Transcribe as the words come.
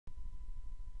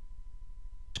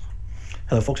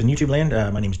Hello folks in YouTube land,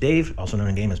 my name is Dave, also known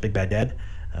in game as Big Bad Dad.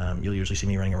 You'll usually see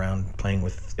me running around playing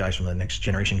with guys from the Next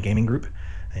Generation Gaming group.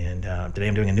 And today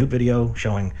I'm doing a new video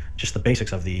showing just the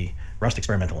basics of the Rust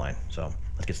experimental line. So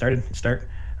let's get started.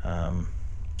 Let's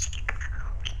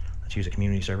use a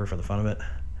community server for the fun of it.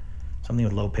 Something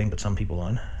with low ping but some people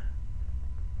on.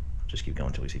 Just keep going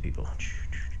until we see people.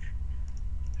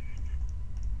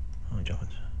 Oh, jumping.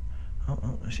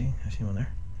 Oh, I see one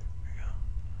there.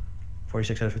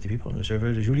 46 out of 50 people in the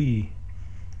server. Julie.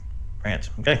 France.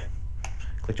 Okay.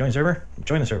 Click join server.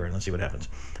 Join the server and let's see what happens.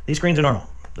 These screens are normal.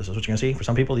 This is what you're going to see. For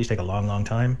some people, these take a long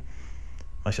time.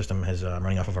 My system is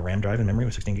running off of a RAM drive in memory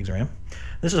with 16 gigs of RAM.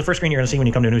 This is the first screen you're going to see when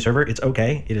you come to a new server. It's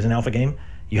okay. It is an alpha game.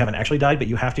 You haven't actually died, but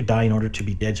you have to die in order to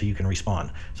be dead so you can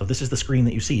respawn. So this is the screen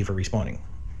that you see for respawning.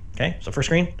 Okay, so first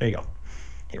screen, there you go.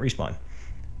 Hit respawn.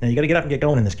 Now you got to get up and get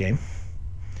going in this game.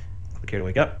 Click here to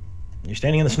wake up. You're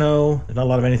standing in the snow. There's not a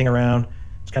lot of anything around.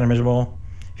 It's kind of miserable.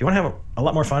 If you want to have a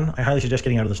lot more fun, I highly suggest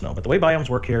getting out of the snow. But the way biomes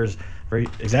work here is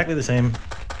exactly the same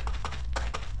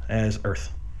as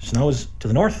Earth. Snow is to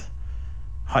the north,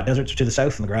 hot deserts to the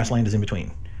south, and the grassland is in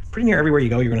between. Pretty near everywhere you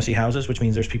go, you're going to see houses, which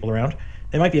means there's people around.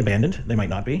 They might be abandoned. They might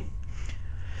not be.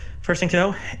 First thing to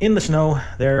know, in the snow,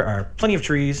 there are plenty of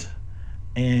trees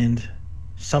and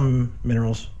some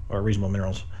minerals, or reasonable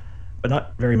minerals, but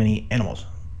not very many animals.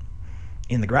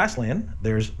 In the grassland,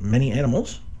 there's many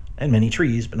animals and many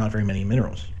trees, but not very many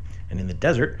minerals. And in the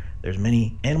desert, there's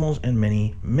many animals and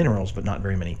many minerals, but not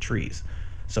very many trees.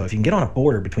 So if you can get on a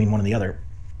border between one and the other,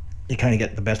 you kind of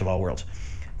get the best of all worlds.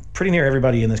 Pretty near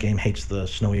everybody in this game hates the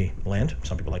snowy land.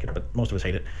 Some people like it, but most of us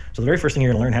hate it. So the very first thing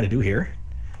you're going to learn how to do here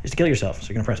is to kill yourself. So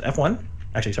you're going to press F1.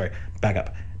 Actually, sorry, back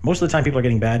up. Most of the time people are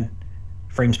getting bad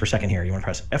frames per second here. You want to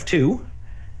press F2,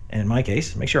 and in my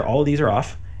case, make sure all of these are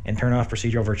off and turn off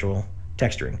procedural virtual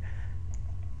texturing.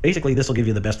 Basically, this will give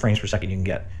you the best frames per second you can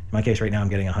get. In my case right now, I'm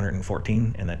getting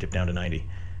 114, and that dipped down to 90.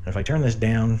 And if I turn this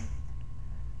down,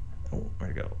 oh,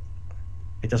 where'd it go?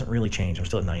 It doesn't really change. I'm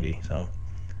still at 90, so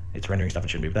it's rendering stuff it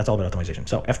shouldn't be, but that's all about optimization.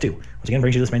 So F2, once again,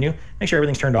 brings you to this menu. Make sure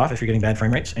everything's turned off if you're getting bad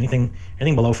frame rates. Anything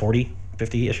below 40,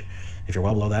 50-ish, if you're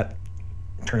well below that,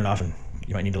 turn it off, and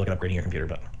you might need to look at upgrading your computer,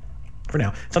 but for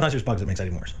now, sometimes there's bugs that make it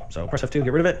even worse. So press F2,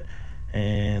 get rid of it,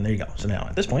 and there you go. So now,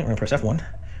 at this point, we're going to press F1,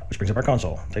 which brings up our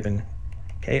console. Type in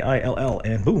KILL,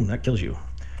 and boom, that kills you.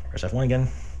 Press F1 again,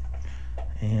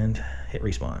 and hit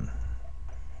respawn.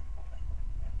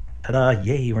 Ta-da,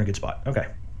 yay, we're in a good spot. Okay,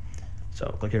 so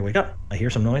click here to wake up. I hear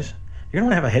some noise. You're going to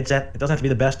want to have a headset. It doesn't have to be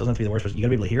the best, doesn't have to be the worst, but you got to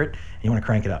be able to hear it, and you want to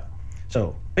crank it up.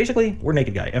 So basically, we're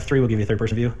naked guy. F3 will give you a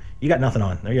third-person view. You got nothing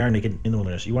on. There you are, naked in the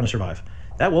wilderness. You want to survive.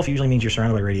 That wolf usually means you're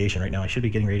surrounded by radiation right now. I should be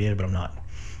getting radiated, but I'm not.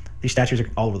 These statues are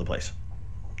all over the place.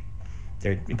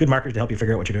 They're good markers to help you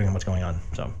figure out what you're doing and what's going on.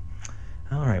 So,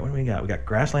 all right, what do we got? We got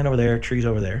grassland over there, trees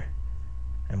over there,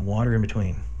 and water in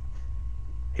between.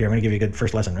 Here, I'm going to give you a good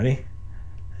first lesson. Ready?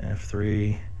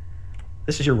 F3.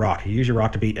 This is your rock. You use your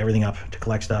rock to beat everything up, to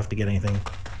collect stuff, to get anything.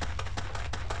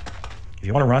 If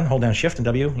you want to run, hold down Shift and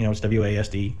W. You know, it's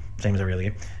WASD, same as every other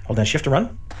game. Hold down Shift to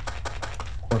run,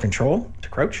 or Control to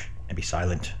crouch, and be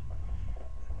silent.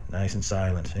 Nice and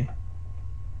silent, see?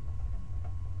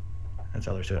 That's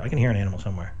all there's to it. I can hear an animal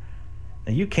somewhere.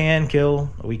 Now you can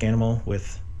kill a weak animal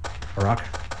with a rock.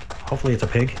 Hopefully it's a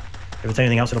pig. If it's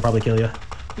anything else, it'll probably kill you.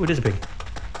 Ooh, it is a pig.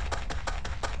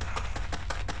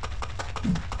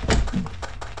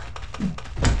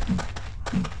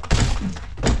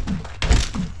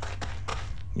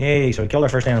 Yay, so we killed our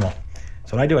first animal.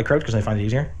 So what I do, I crouch because I find it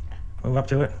easier. Move up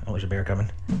to it. Oh, there's a bear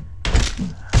coming.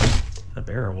 Is that a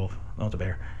bear or a wolf? No, it's a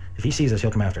bear. If he sees us,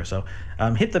 he'll come after us. So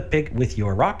hit the pig with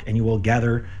your rock, and you will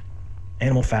gather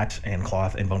animal fat and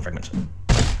cloth and bone fragments.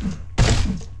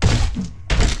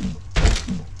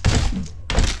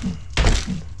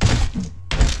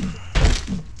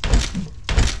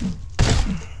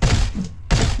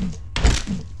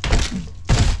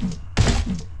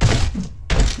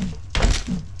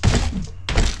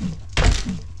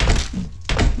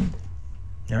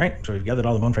 All right, so we've gathered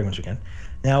all the bone fragments we can.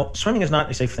 Now, swimming is not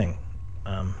a safe thing.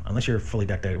 Unless you're fully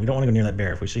decked out. We don't want to go near that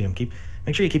bear. If we see him,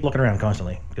 make sure you keep looking around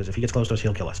constantly, because if he gets close to us,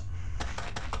 he'll kill us.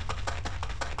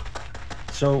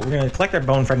 So we're going to collect our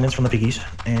bone fragments from the piggies,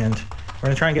 and we're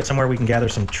going to try and get somewhere we can gather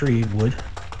some tree wood.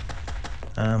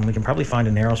 We can probably find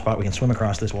a narrow spot we can swim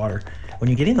across this water. When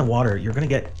you get in the water, you're going to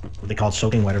get what they call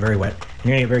soaking wet or very wet, and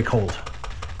you're going to get very cold,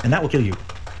 and that will kill you.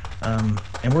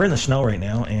 And we're in the snow right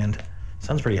now, and the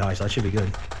sun's pretty high, so that should be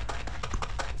good.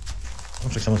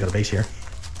 Looks like someone's got a base here.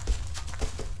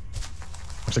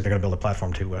 Looks like they're going to build a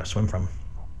platform to swim from.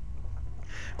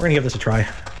 We're going to give this a try.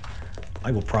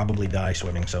 I will probably die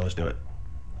swimming, so let's do it.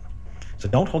 So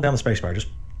don't hold down the spacebar. Just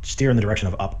steer in the direction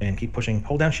of up and keep pushing.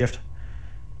 Hold down shift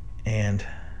and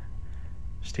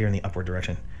steer in the upward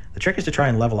direction. The trick is to try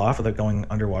and level off without going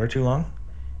underwater too long.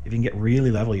 If you can get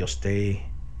really level, you'll stay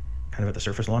kind of at the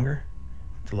surface longer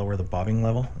to lower the bobbing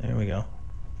level. There we go.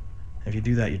 If you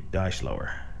do that, you die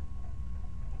slower.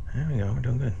 There we go, we're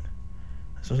doing good.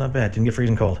 This was not bad, didn't get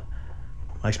freezing cold.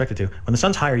 I expected to. When the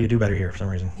sun's higher, you do better here for some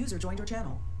reason. User joined your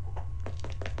channel.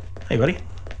 Hey, buddy.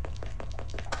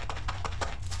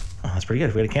 Oh, that's pretty good.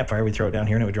 If we had a campfire, we'd throw it down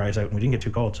here and it would dry us out and we didn't get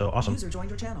too cold, so awesome. User joined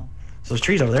your channel. So there's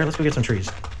trees over there. Let's go get some trees.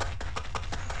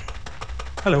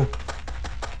 Hello.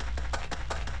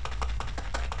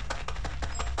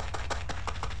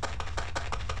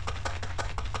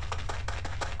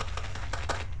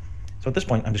 So at this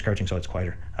point, I'm just crouching so it's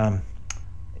quieter.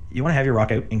 You want to have your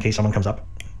rock out in case someone comes up.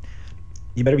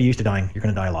 You better be used to dying. You're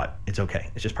going to die a lot. It's okay.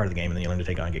 It's just part of the game, and then you learn to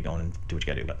take on and get going and do what you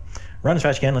got to do. But run as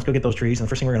fast as you can. Let's go get those trees, and the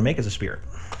first thing we're going to make is a spear.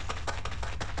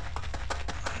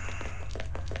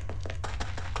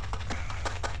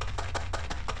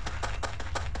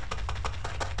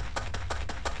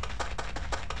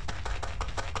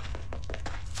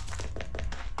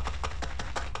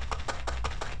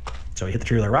 So we hit the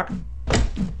tree with our rock.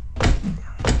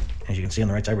 As you can see on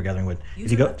the right side, we're gathering wood.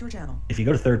 If you go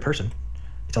to third person,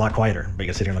 it's a lot quieter, but you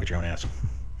can sit here and look at your own ass.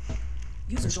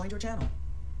 User joined your channel.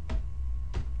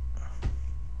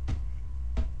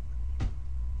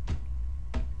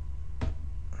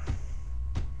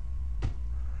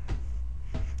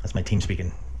 That's my team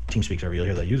speaking. Team speaks over. You'll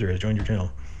hear that user has joined your channel.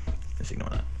 Just ignore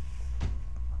that.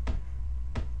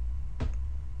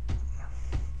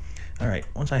 All right,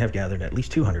 once I have gathered at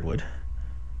least 200 wood,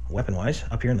 weapon-wise,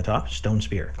 up here in the top, stone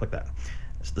spear. Click that.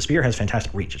 So the spear has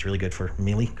fantastic reach. It's really good for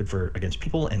melee, good for against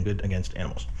people, and good against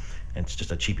animals. And it's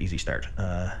just a cheap, easy start.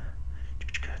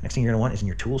 Next thing you're going to want is in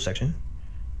your tools section.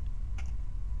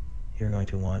 You're going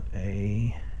to want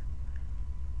a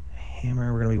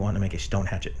hammer. We're going to be wanting to make a stone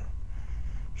hatchet.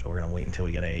 So we're going to wait until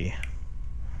we get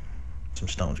some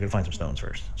stones. We're going to find some stones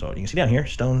first. So you can see down here,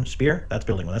 stone spear. That's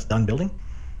building. When that's done building,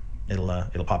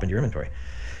 it'll pop into your inventory.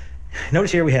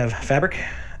 Notice here we have fabric,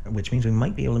 which means we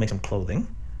might be able to make some clothing.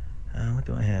 What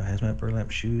do I have? Hazmat,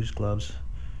 burlap, shoes, gloves,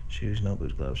 shoes, no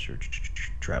boots, gloves,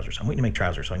 trousers. I'm waiting to make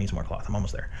trousers, so I need some more cloth. I'm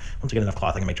almost there. Once I get enough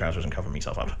cloth, I can make trousers and cover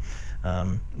myself up.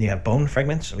 You have bone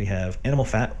fragments. We have animal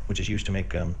fat, which is used to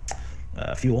make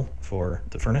fuel for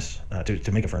the furnace,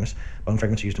 to make a furnace. Bone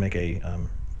fragments are used to make a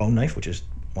bone knife, which is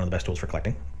one of the best tools for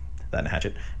collecting. That and a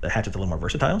hatchet. The hatchet's a little more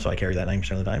versatile, so I carry that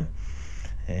 90% of the time.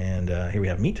 And here we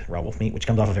have meat, raw wolf meat, which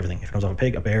comes off of everything. If it comes off a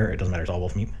pig, a bear, it doesn't matter. It's all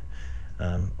wolf meat.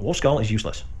 A wolf skull is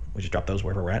useless. We just drop those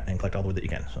wherever we're at and collect all the wood that you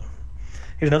can. So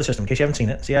here's another system in case you haven't seen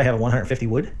it. See, I have a 150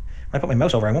 wood. When I put my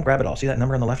mouse over, I won't grab it all. See that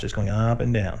number on the left is going up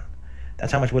and down.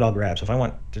 That's how much wood I'll grab. So if I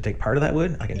want to take part of that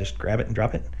wood, I can just grab it and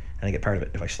drop it, and I get part of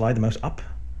it. If I slide the mouse up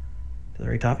to the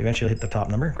very top, eventually hit the top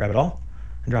number, grab it all,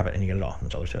 and drop it, and you get it all.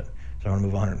 That's all there's to it. So I want to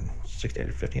move 160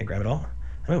 to 50, I grab it all,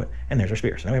 and move it. And there's our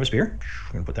spear. So now we have a spear.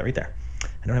 We're going to put that right there.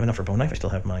 I don't have enough for a bone knife. I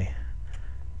still have my...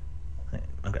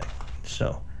 Okay,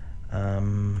 so...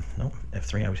 no,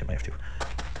 F3, I always hit my F2.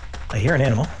 I hear an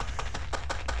animal,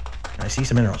 and I see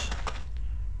some minerals.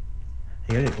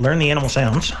 You gotta learn the animal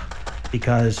sounds,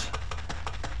 because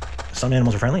some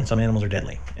animals are friendly and some animals are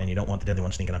deadly, and you don't want the deadly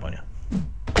one sneaking up on you.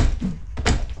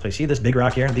 So you see this big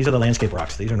rock here? These are the landscape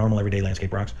rocks. These are normal everyday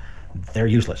landscape rocks. They're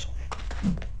useless.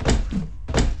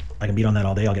 I can beat on that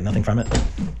all day. I'll get nothing from it.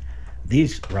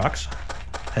 These rocks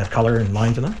have color and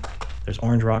lines in them. There's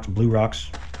orange rocks, blue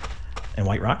rocks, and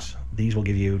white rocks. These will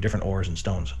give you different ores and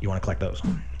stones. You want to collect those.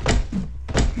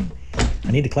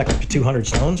 I need to collect up to 200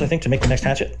 stones, I think, to make the next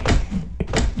hatchet.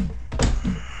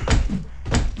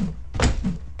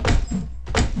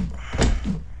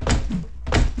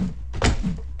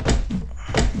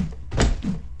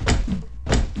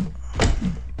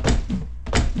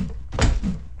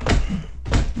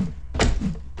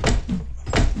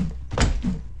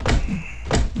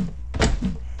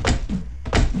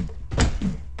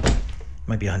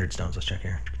 Might be 100 stones. Let's check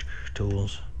here.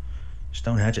 Tools.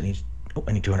 Stone hatchet needs... Oh,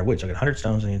 I need 200 wood. So I got 100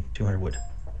 stones. I need 200 wood.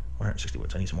 160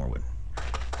 wood. So I need some more wood.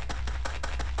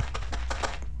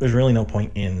 There's really no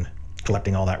point in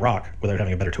collecting all that rock without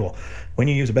having a better tool. When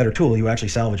you use a better tool, you actually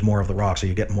salvage more of the rock, so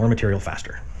you get more material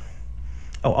faster.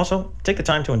 Oh, also, take the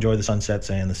time to enjoy the sunsets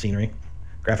and the scenery.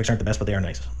 Graphics aren't the best, but they are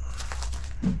nice.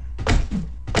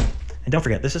 And don't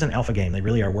forget, this is an alpha game. They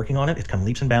really are working on it. It's come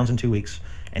leaps and bounds in 2 weeks,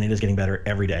 and it is getting better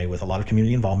every day with a lot of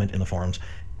community involvement in the forums.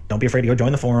 Don't be afraid to go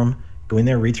join the forum. Go in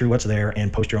there, read through what's there,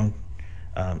 and post your own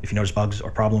if you notice bugs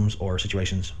or problems or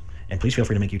situations. And please feel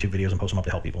free to make YouTube videos and post them up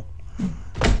to help people.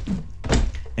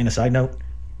 And a side note,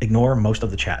 ignore most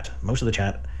of the chat. Most of the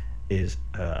chat is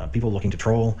people looking to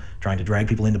troll, trying to drag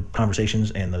people into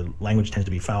conversations, and the language tends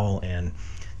to be foul, and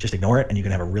just ignore it, and you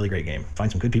can have a really great game.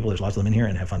 Find some good people, there's lots of them in here,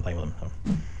 and have fun playing with them.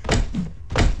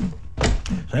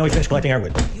 So now we finished collecting our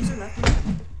wood. User left your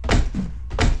channel.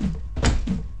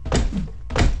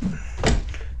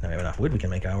 Now we have enough wood, we can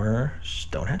make our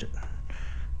stone hatchet.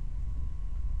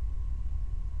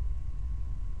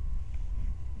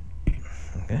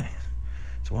 Okay,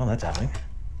 so while that's happening,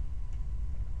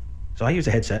 so I use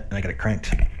a headset and I got it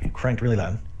cranked really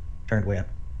loud, turned way up.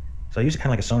 So I use it kind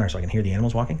of like a sonar so I can hear the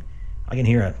animals walking. I can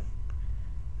hear a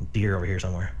deer over here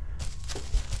somewhere.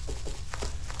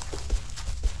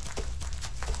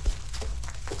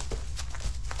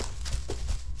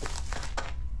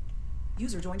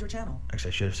 User joined your channel. Actually,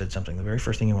 I should have said something. The very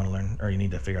first thing you want to learn, or you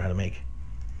need to figure out how to make,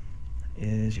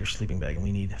 is your sleeping bag, and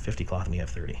we need 50 cloth and we have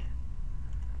 30.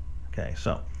 Okay,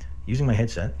 so using my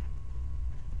headset,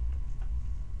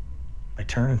 I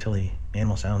turn until the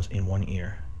animal sounds in one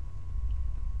ear.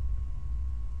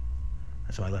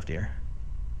 That's my left ear.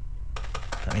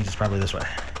 That means it's probably this way.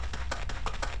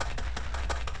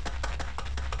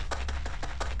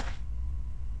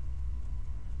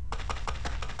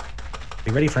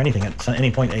 Be ready for anything. At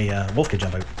any point, a wolf could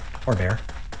jump out, or a bear.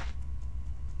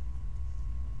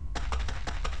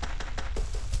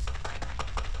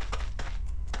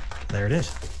 There it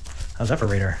is. How's that for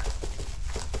radar?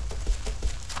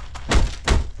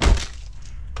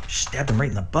 Stabbed him right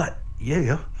in the butt.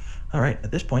 Yeah. All right, at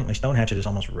this point, my stone hatchet is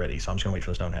almost ready, so I'm just going to wait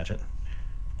for the stone hatchet.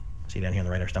 See down here on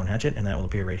the right, our stone hatchet, and that will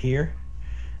appear right here.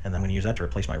 And then I'm going to use that to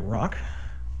replace my rock.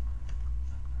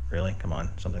 Really? Come on,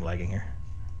 something lagging here.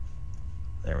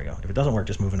 There we go. If it doesn't work,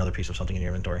 just move another piece of something in your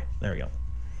inventory. There we go.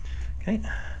 Okay.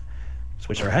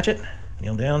 Switch to our hatchet.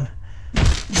 Kneel down.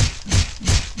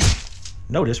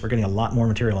 Notice we're getting a lot more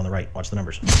material on the right. Watch the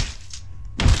numbers.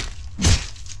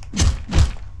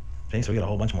 Okay, so we got a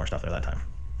whole bunch more stuff there that time.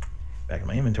 Back in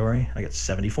my inventory, I get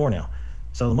 74 now.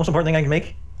 So the most important thing I can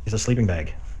make is a sleeping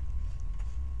bag.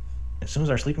 As soon as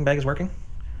our sleeping bag is working,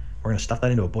 we're going to stuff that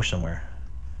into a bush somewhere.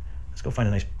 Let's go find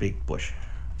a nice big bush.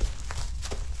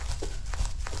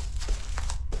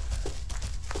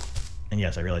 And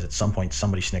yes, I realize at some point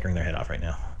somebody's snickering their head off right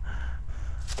now.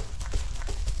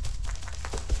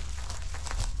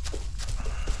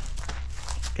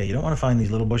 Okay, you don't want to find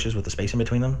these little bushes with the space in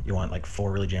between them. You want like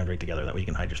 4 really jammed right together. That way you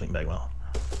can hide your sleeping bag well.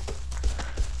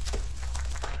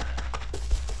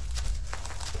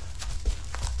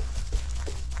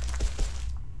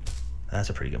 That's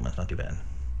a pretty good one. It's not too bad.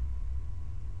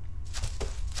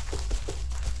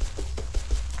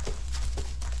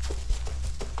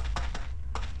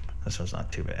 This one's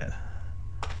not too bad.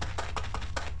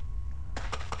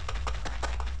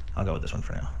 I'll go with this one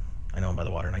for now. I know I'm by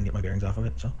the water and I can get my bearings off of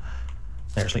it. So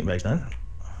there, sleeping bag's done.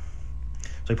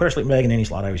 So we put our sleeping bag in any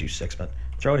slot. I always use 6, but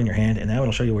throw it in your hand, and now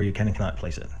it'll show you where you can and cannot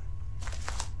place it.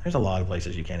 There's a lot of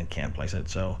places you can and can't place it,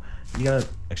 so you gotta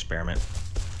experiment.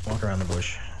 Walk around the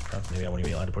bush. Maybe I won't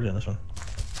even be allowed to put it in this one.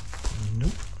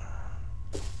 Nope.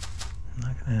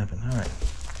 Not gonna happen. All right.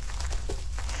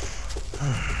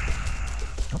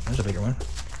 Oh, there's a bigger one.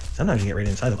 Sometimes you get right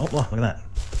inside them. Oh, look at that.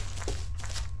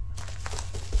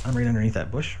 I'm right underneath that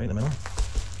bush, right in the middle.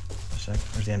 A sec.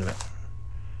 Where's the end of it?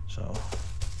 So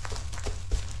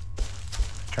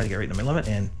try to get right in the middle of it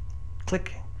and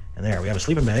click. And there, we have a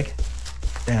sleeping bag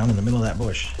down in the middle of that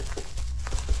bush.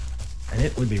 And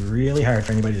it would be really hard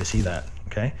for anybody to see that,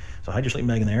 okay? So hide your sleeping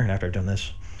bag in there, and after I've done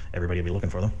this, everybody will be looking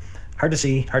for them. Hard to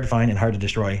see, hard to find, and hard to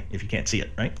destroy if you can't see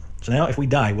it, right? So now if we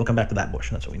die, we'll come back to that bush,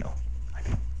 and that's what we know.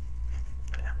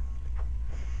 Yeah.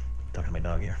 Talking to my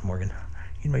dog here, Morgan.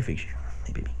 In my face.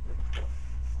 Hey, baby.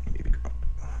 Hey, baby girl.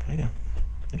 Lay down.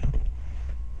 Lay down.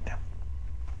 Down.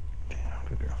 Down.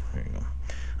 Good girl. There you go.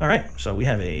 All right, so we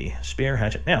have a spear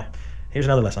hatchet. Now, here's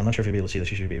another lesson. I'm not sure if you'll be able to see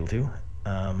this. You should be able to.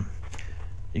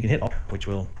 You can hit Alt, which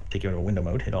will take you into a window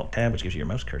mode. Hit Alt Tab, which gives you your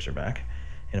mouse cursor back.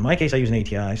 And in my case, I use an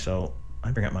ATI, so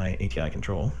I bring up my ATI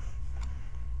control.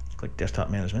 Click Desktop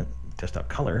Management, Desktop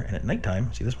Color, and at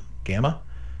nighttime, see this one? Gamma.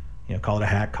 You know, call it a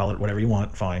hack, call it whatever you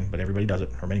want, fine, but everybody does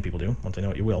it, or many people do. Once they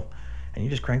know it, you will. And you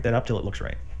just crank that up till it looks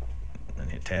right.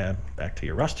 And hit Tab back to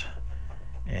your rust.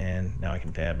 And now I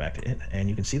can tab back to it. And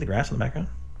you can see the grass in the background.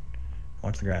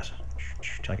 Watch the grass.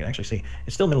 I can actually see.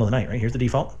 It's still middle of the night, right? Here's the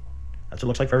default. That's what it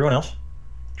looks like for everyone else.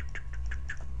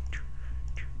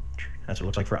 That's what it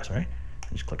looks like for us, right?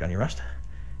 And just click on your rust.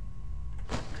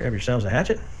 Grab yourselves a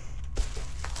hatchet.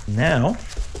 Now,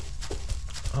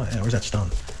 oh yeah, where's that stone?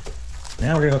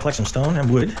 Now we're gonna go collect some stone and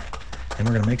wood, and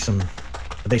we're gonna make some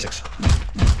the basics.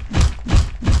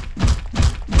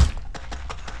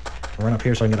 I'll run up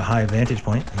here so I can get a high vantage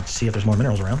point and see if there's more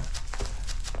minerals around.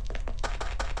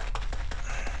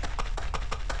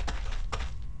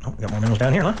 we got more minerals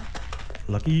down here, huh?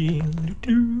 Lucky.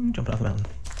 Jumping off the mountain.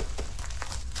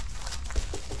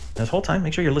 This whole time,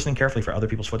 make sure you're listening carefully for other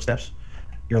people's footsteps.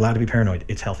 You're allowed to be paranoid.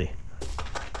 It's healthy.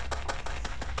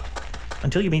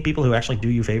 Until you meet people who actually do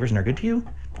you favors and are good to you,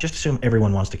 just assume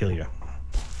everyone wants to kill you.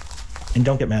 And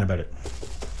don't get mad about it.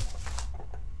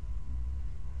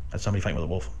 That's somebody fighting with a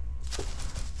wolf.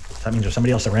 That means there's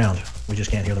somebody else around. We just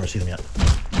can't hear them or see them yet.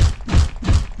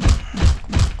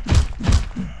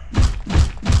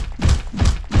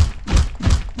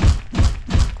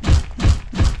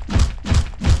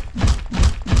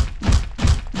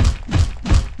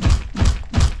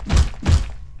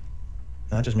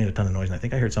 That just made a ton of noise, and I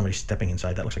think I heard somebody stepping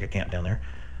inside. That looks like a camp down there.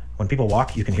 When people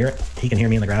walk, you can hear it. He can hear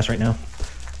me in the grass right now,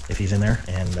 if he's in there,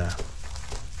 and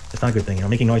it's not a good thing. You know,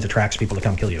 making noise attracts people to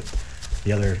come kill you.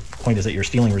 The other point is that you're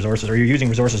stealing resources, or you're using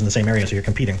resources in the same area, so you're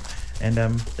competing, and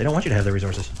they don't want you to have their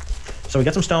resources. So we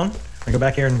got some stone. We're gonna go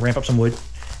back here and ramp up some wood,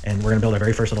 and we're gonna build our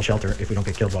very first little shelter if we don't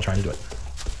get killed while trying to do it.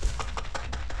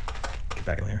 Get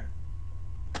back in here.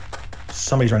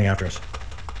 Somebody's running after us.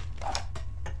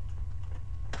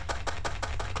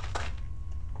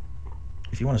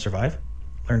 If you want to survive,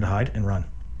 learn to hide and run.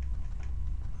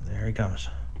 There he comes.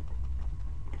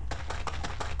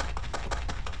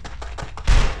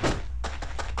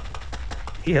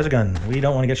 He has a gun. We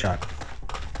don't want to get shot.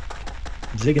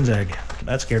 Zig and zag.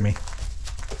 That scared me.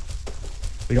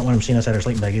 We don't want him seeing us at our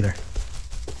sleeping bag either.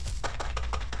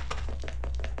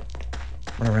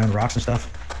 Run around rocks and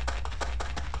stuff.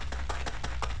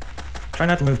 Try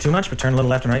not to move too much, but turn a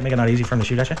little left and right. Make it not easy for him to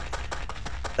shoot at you.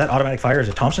 That automatic fire is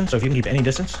a Thompson, so if you can keep any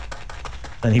distance,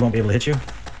 then he won't be able to hit you.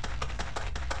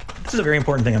 This is a very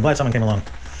important thing. I'm glad someone came along.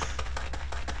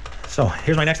 So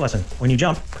here's my next lesson. When you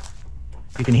jump,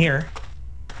 you can hear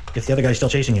if the other guy's still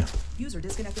chasing you. User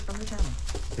disconnected from your channel.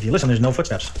 If you listen, there's no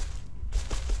footsteps.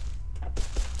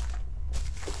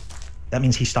 That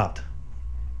means he stopped.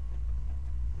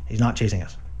 He's not chasing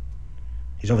us.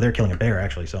 He's over there killing a bear,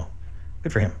 actually, so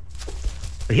good for him.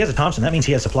 But he has a Thompson. That means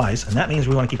he has supplies, and that means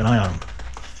we want to keep an eye on him.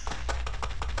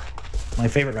 My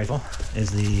favorite rifle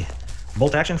is the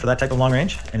bolt action for that type of long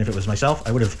range, and if it was myself,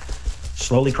 I would have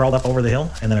slowly crawled up over the hill,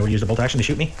 and then I would use the bolt action to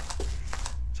shoot me.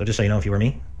 So just so you know, if you were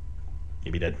me,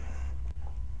 you'd be dead.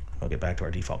 We'll get back to our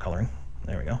default coloring.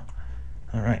 There we go.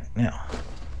 All right, now,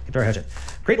 get to our hatchet.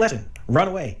 Great lesson. Run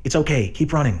away. It's okay.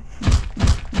 Keep running.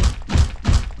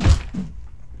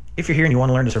 If you're here and you want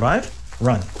to learn to survive,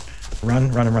 run. Run,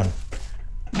 run, and run.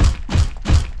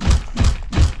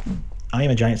 I am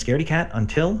a giant scaredy cat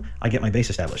until I get my base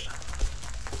established.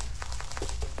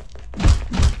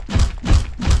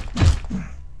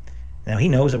 Now he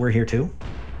knows that we're here too,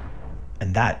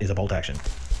 and that is a bolt action.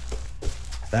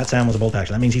 That sound was a bolt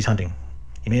action. That means he's hunting.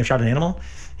 He may have shot an animal.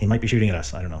 He might be shooting at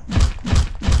us. I don't know.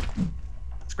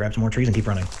 Let's grab some more trees and keep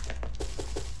running.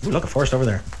 Ooh, look, a forest over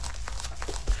there.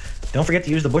 Don't forget to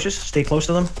use the bushes. Stay close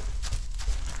to them.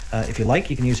 If you like,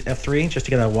 you can use F3 just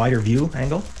to get a wider view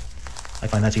angle. I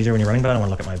find that's easier when you're running, but I don't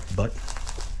want to look at my butt.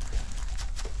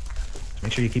 Just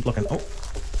make sure you keep looking. Oh,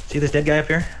 see this dead guy up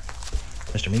here?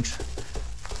 Mr. Meeks.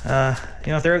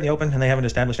 You know, if they're out in the open and they haven't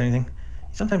established anything,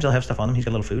 sometimes they'll have stuff on them. He's got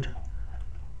a little food.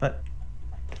 But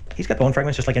he's got bone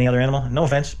fragments just like any other animal. No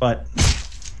offense, but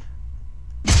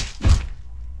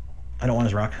I don't want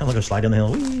his rock. I'll let him slide down the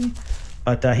hill. Whee!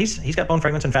 But he's got bone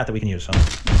fragments and fat that we can use. So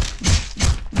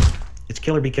it's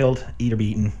kill or be killed, eat or be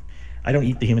eaten. I don't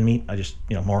eat the human meat. I just,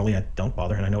 you know, morally, I don't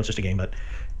bother. And I know it's just a game, but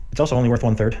it's also only worth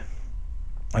 1/3,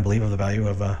 I believe, of the value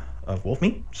of wolf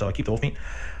meat. So I keep the wolf meat.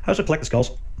 I also collect the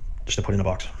skulls just to put in a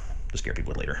box to scare people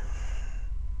with later.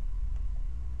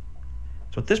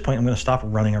 So at this point, I'm going to stop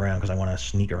running around because I want to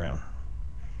sneak around.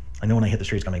 I know when I hit the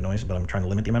tree, it's going to make noise, but I'm trying to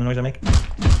limit the amount of noise I make.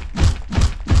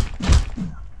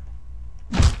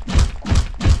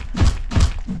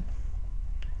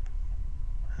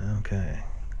 Okay.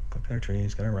 Got our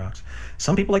trees, got our rocks.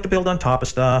 Some people like to build on top of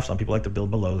stuff. Some people like to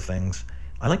build below things.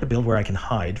 I like to build where I can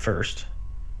hide first.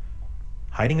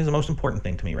 Hiding is the most important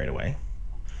thing to me right away.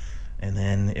 And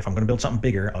then if I'm going to build something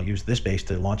bigger, I'll use this base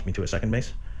to launch me to a second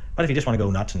base. But if you just want to go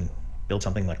nuts and build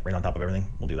something like right on top of everything,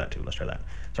 we'll do that too. Let's try that.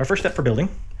 So our first step for building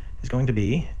is going to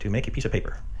be to make a piece of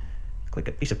paper. Click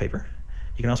a piece of paper.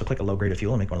 You can also click a low grade of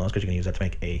fuel and make one of those because you can use that to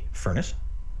make a furnace.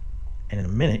 And in a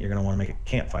minute, you're going to want to make a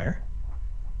campfire.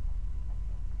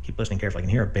 Keep listening carefully. I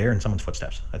can hear a bear and someone's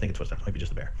footsteps. I think it's footsteps. Might be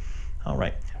just a bear. All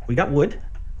right. We got wood.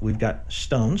 We've got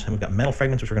stones. And we've got metal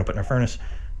fragments, which we're going to put in our furnace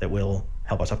that will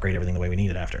help us upgrade everything the way we need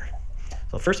it after.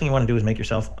 So the first thing you want to do is make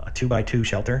yourself a 2x2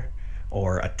 shelter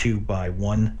or a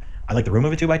 2x1. I like the room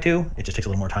of a 2x2. It just takes a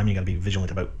little more time. You got to be vigilant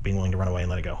about being willing to run away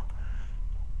and let it go.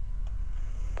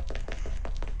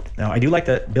 Now I do like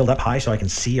to build up high so I can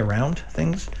see around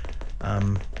things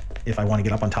if I want to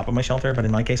get up on top of my shelter, but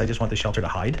in my case I just want the shelter to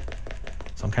hide.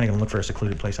 So I'm kind of going to look for a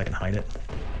secluded place I can hide it.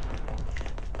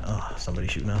 Oh,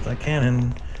 somebody's shooting off that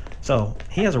cannon. So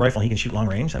he has a rifle, he can shoot long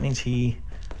range. That means he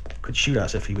could shoot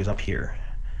us if he was up here.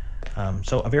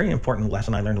 So a very important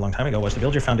lesson I learned a long time ago was to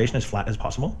build your foundation as flat as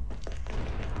possible,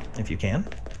 if you can.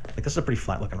 Like this is a pretty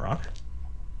flat looking rock.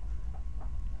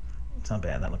 It's not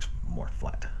bad, that looks more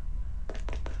flat.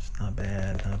 It's not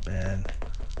bad, not bad.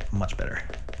 Much better.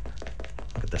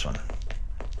 Look at this one.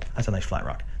 That's a nice flat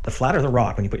rock. The flatter the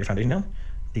rock when you put your foundation down,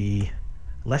 the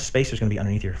less space there's going to be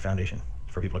underneath your foundation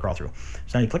for people to crawl through.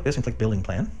 So now you click this and click building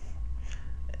plan.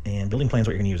 And building plan is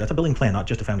what you're going to use. That's a building plan, not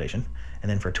just a foundation. And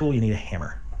then for a tool, you need a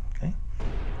hammer. Okay?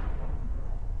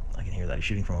 I can hear that he's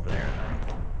shooting from over there.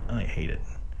 I hate it.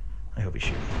 I hope he's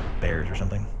shooting bears or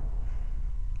something.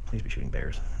 Please be shooting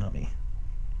bears, not me.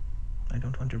 I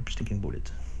don't want your stinking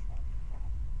bullets.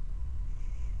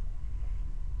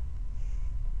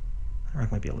 The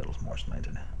rock might be a little more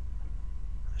slanted.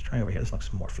 Let's try over here. This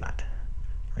looks more flat.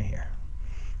 Right here.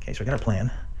 Okay, so we got our plan.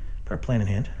 Put our plan in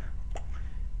hand.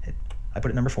 I put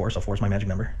it number 4, so 4 is my magic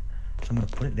number. So I'm going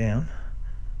to put it down.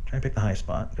 Try and pick the highest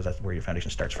spot, because that's where your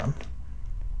foundation starts from.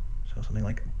 So something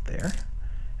like there.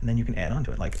 And then you can add on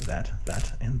to it like that,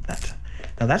 that, and that.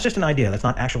 Now that's just an idea. That's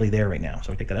not actually there right now.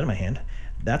 So we take that out of my hand.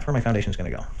 That's where my foundation is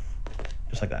going to go.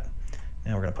 Just like that.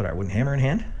 Now we're going to put our wooden hammer in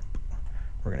hand.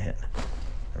 We're going to hit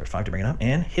number 5 to bring it up,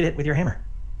 and hit it with your hammer.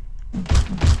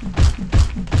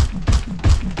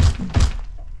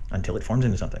 Until it forms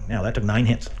into something. Now that took 9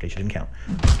 hits, in case you didn't count.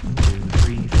 1, 2,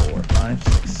 3, 4, 5,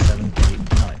 6, 7,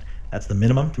 8, 9. That's the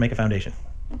minimum to make a foundation.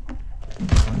 1,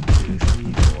 2,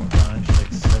 3, 4, 5,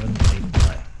 6, 7, 8,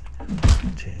 9.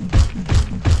 1, 2, 3,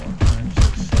 4, 5,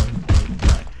 6, 7,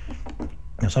 8, 9.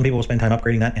 Now some people will spend time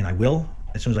upgrading that, and I will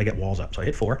as soon as I get walls up. So I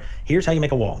hit 4. Here's how you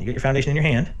make a wall. You get your foundation in your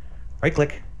hand, right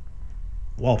click,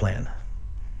 wall plan.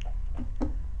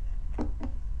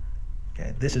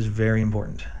 Okay, this is very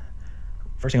important.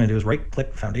 First thing I'm going to do is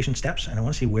right-click foundation steps, and I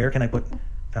want to see where can I put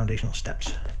foundational steps.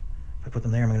 If I put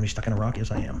them there, I'm going to be stuck in a rock.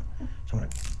 Yes, I am. So I'm going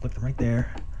to click them right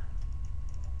there.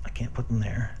 I can't put them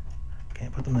there.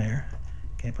 Can't put them there.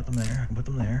 Can't put them there. I can put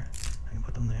them there. I can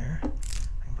put them there. I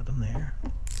can put them there. I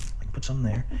can put some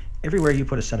there. Everywhere you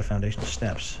put a set of foundational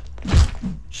steps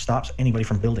stops anybody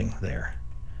from building there.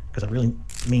 Because a really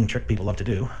mean trick people love to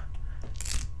do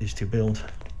is to build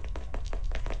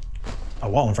a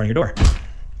wall in front of your door.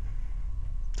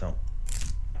 So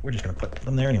we're just going to put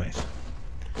them there anyways.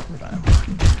 5,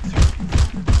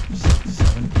 6,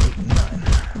 7, 8, 9.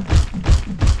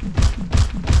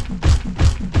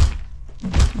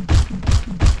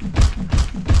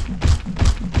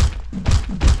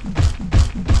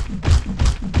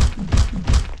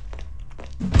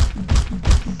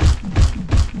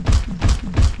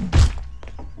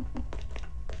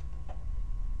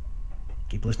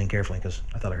 Keep listening carefully, because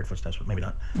I thought I heard footsteps, but maybe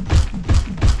not.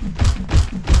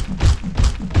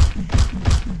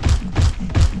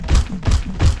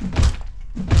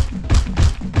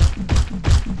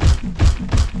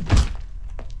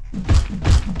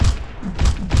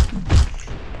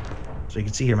 So you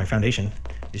can see here my foundation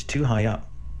is too high up,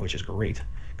 which is great,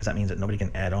 because that means that nobody can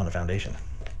add on a foundation.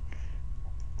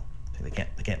 See, they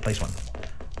can't place one.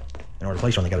 In order to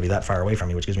place one, they got to be that far away from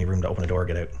me, which gives me room to open a door,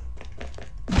 get out.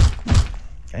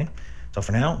 Okay, so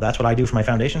for now, that's what I do for my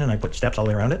foundation, and I put steps all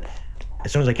the way around it.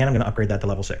 As soon as I can, I'm going to upgrade that to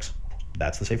level 6.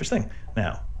 That's the safest thing.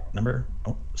 Now,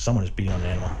 someone is beating on an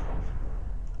animal.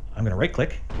 I'm going to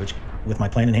right-click, which with my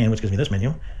plan in hand, which gives me this menu,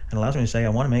 and allows me to say I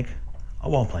want to make a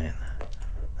wall plan.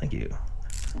 Thank you.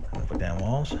 I'm going to put down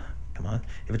walls. Come on.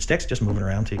 If it sticks, just move it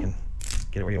around so you can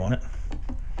get it where you want it.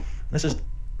 This is,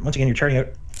 once again, you're charting out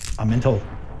a mental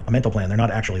plan. They're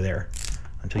not actually there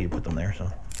until you put them there.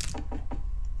 So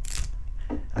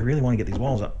I really want to get these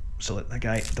walls up so that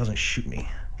guy doesn't shoot me.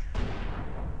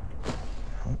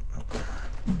 Oh, oh.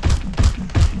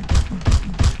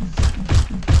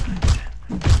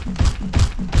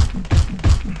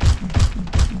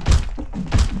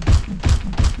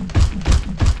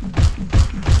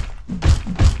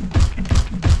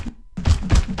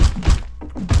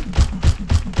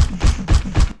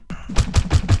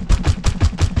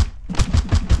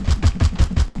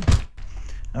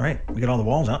 All right, we got all the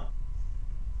walls up,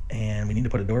 and we need to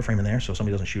put a door frame in there so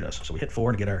somebody doesn't shoot us. So we hit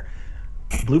 4 to get our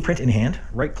blueprint in hand,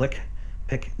 right click,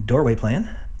 pick doorway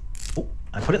plan. Oh,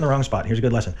 I put it in the wrong spot. Here's a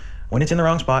good lesson. When it's in the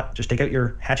wrong spot, just take out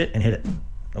your hatchet and hit it.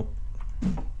 Nope.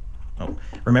 Oh,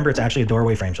 remember it's actually a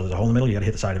doorway frame, so there's a hole in the middle, you gotta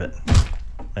hit the side of it.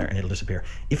 There, and it'll disappear.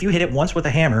 If you hit it once with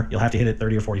a hammer, you'll have to hit it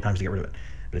 30 or 40 times to get rid of it.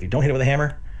 But if you don't hit it with a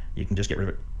hammer, you can just get rid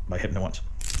of it by hitting it once.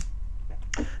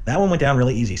 That one went down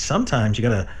really easy. Sometimes you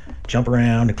gotta jump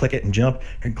around and click it and jump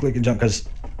and click and jump, because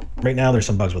right now there's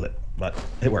some bugs with it, but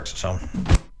it works. So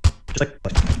just like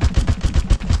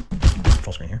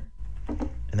full screen here.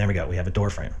 And there we go. We have a door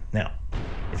frame. Now,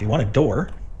 if you want a door,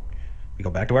 we go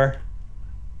back to our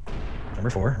number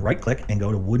 4, right click and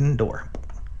go to wooden door,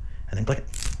 and then click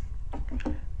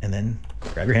it. And then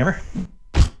grab your hammer.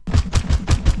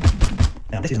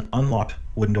 Now, this is an unlocked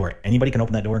wooden door. Anybody can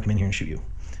open that door and come in here and shoot you.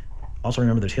 Also,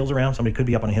 remember, there's hills around. Somebody could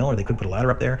be up on a hill, or they could put a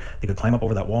ladder up there. They could climb up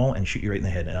over that wall and shoot you right in the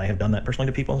head. And I have done that personally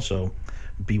to people, so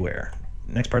beware.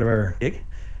 Next part of our gig,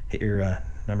 hit your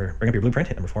bring up your blueprint,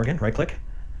 hit number 4 again, right click.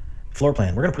 Floor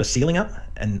plan. We're going to put a ceiling up,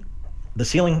 and the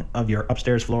ceiling of your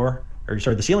upstairs floor, or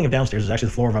sorry, the ceiling of downstairs is actually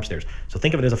the floor of upstairs. So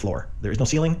think of it as a floor. There is no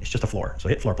ceiling, it's just a floor. So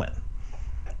hit floor plan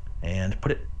and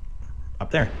put it up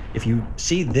there. If you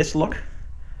see this look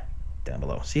down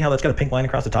below, see how that's got a pink line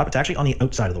across the top? It's actually on the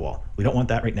outside of the wall. We don't want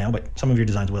that right now, but some of your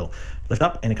designs will. Lift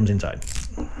up and it comes inside.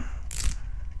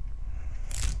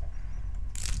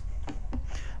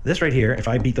 This right here, if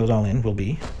I beat those all in, will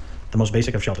be the most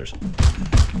basic of shelters.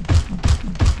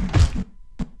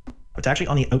 It's actually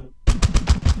on the out.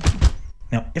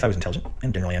 Now, if I was intelligent,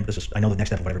 and generally am, I know the next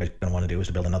step of what everybody's going to want to do is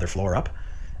to build another floor up.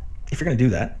 If you're going to do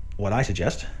that, what I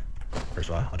suggest, first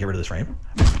of all, I'll get rid of this frame.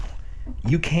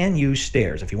 You can use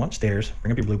stairs. If you want stairs,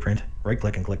 bring up your blueprint, right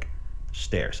click and click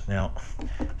stairs. Now,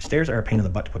 stairs are a pain in the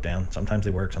butt to put down. Sometimes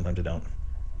they work, sometimes they don't.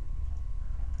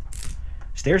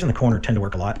 Stairs in the corner tend to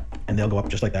work a lot, and they'll go up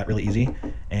just like that really easy.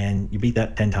 And you beat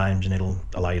that 10 times and it'll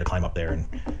allow you to climb up there, and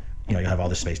you know, you'll have all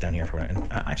this space down here for it.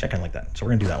 And actually, I kind of like that. So we're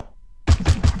going to do that one.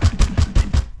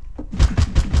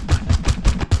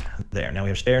 There, now we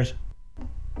have stairs.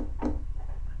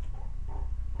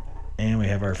 And we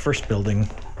have our first building.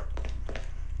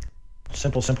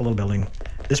 Simple little building.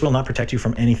 This will not protect you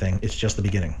from anything. It's just the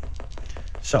beginning.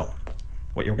 So,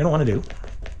 what you're going to want to do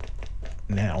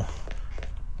now,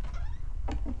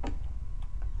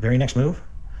 very next move,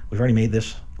 we've already made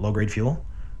this low-grade fuel.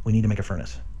 We need to make a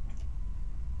furnace.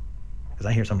 Because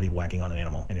I hear somebody whacking on an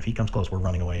animal, and if he comes close, we're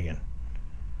running away again.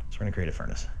 So we're going to create a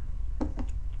furnace.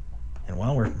 And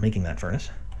while we're making that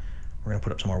furnace, we're going to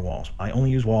put up some more walls. I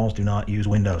only use walls, do not use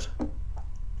windows. Oh,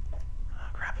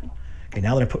 crap. Okay,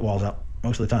 now that I put walls up,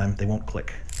 most of the time they won't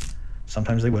click.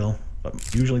 Sometimes they will,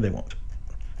 but usually they won't.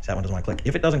 So that one doesn't want to click.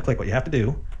 If it doesn't click, what you have to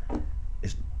do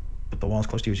is put the wall as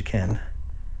close to you as you can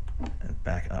and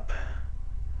back up.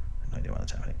 I have no idea why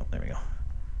that's happening. Oh, there we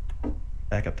go.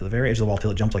 Back up to the very edge of the wall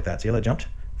till it jumps like that. See how that jumped?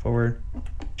 Forward,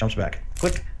 jumps back.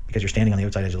 Click, because you're standing on the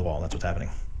outside edge of the wall. That's what's happening.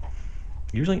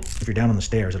 Usually, if you're down on the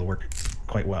stairs, it'll work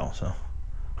quite well. So,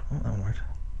 oh, that one worked.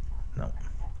 No.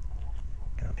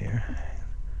 Get up here.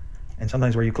 And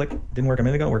sometimes where you click, didn't work a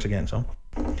minute ago, it works again. So,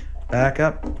 back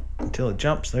up until it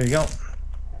jumps. There you go.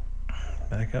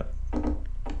 Back up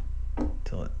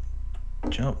until it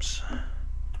jumps.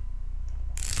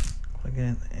 Click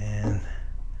it, and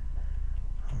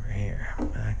over here.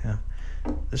 Back up.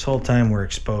 This whole time we're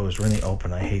exposed. We're in the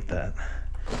open. I hate that.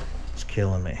 It's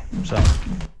killing me. So,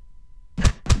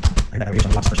 like that, we use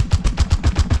some blocks first.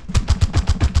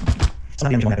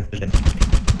 Sometimes you won't happen.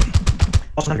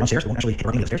 Also, sometimes you're on stairs, it won't actually hit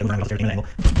directly to the stairs. It moves around the stairs at an angle.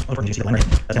 Most important is you see the line right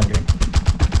here. That's how you're doing.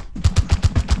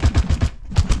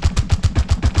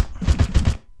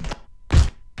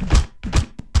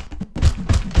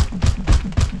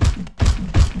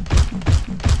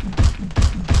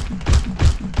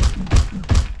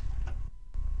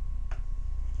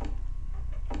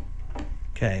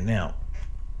 Okay, now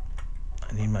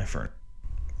I need my furnace.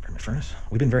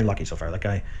 We've been very lucky so far. That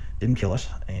guy didn't kill us,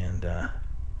 and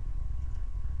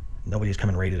nobody's come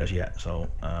and raided us yet. So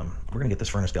we're gonna get this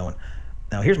furnace going.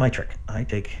 Now here's my trick. I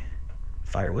take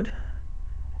firewood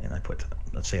and I put,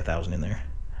 let's say, 1,000 in there.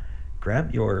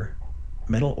 Grab your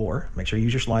metal ore. Make sure you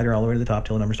use your slider all the way to the top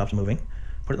till the number stops moving.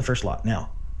 Put it in the first slot.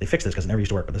 Now they fixed this because it never used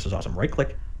to work, but this is awesome. Right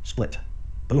click, split.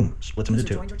 Boom, splits them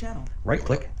into two. Right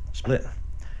click, split.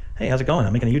 Hey, how's it going?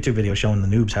 I'm making a YouTube video showing the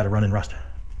noobs how to run in Rust.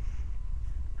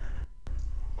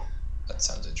 That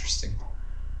sounds interesting.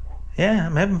 Yeah,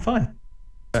 I'm having fun.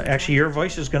 Actually, your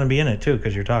voice is going to be in it too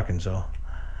because you're talking, so.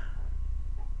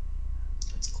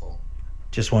 That's cool.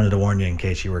 Just wanted to warn you in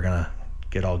case you were going to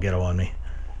get all ghetto on me.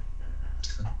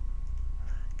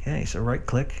 Okay, so right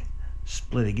click,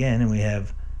 split again, and we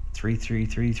have 3, 3,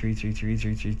 3, 3, 3, 3,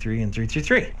 3, 3, 3, and 3, 3,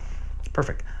 3.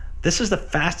 Perfect. This is the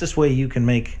fastest way you can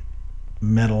make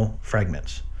metal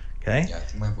fragments. Okay? Yeah, I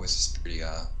think my voice is pretty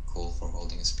cool for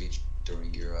holding a speech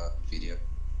during your video.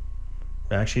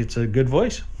 Actually, it's a good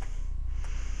voice.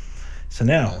 So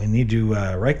now we need to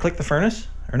right click the furnace,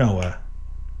 or no,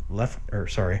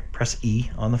 press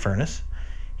E on the furnace,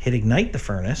 hit ignite the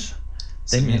furnace,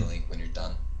 Send me a link when you're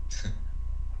done.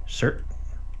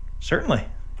 Certainly.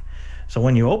 So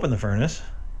when you open the furnace,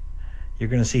 you're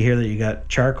going to see here that you got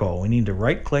charcoal. We need to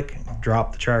right-click,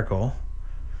 drop the charcoal,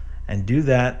 and do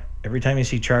that every time you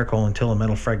see charcoal until a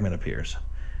metal fragment appears.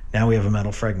 Now we have a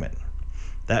metal fragment.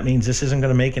 That means this isn't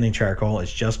going to make any charcoal.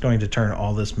 It's just going to turn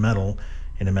all this metal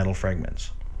into metal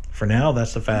fragments. For now,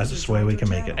 that's the fastest way we can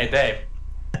make it. Hey, Dave.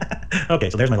 Okay,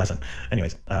 so there's my lesson.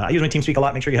 Anyways, I use my TeamSpeak a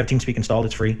lot. Make sure you have TeamSpeak installed.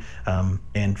 It's free.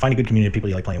 And find a good community of people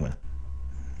you like playing with.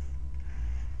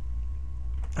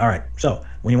 All right, so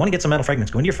when you want to get some metal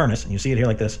fragments, go into your furnace, and you see it here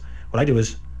like this. What I do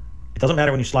is, it doesn't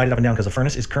matter when you slide it up and down because the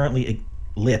furnace is currently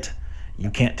lit. You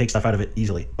can't take stuff out of it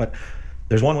easily. But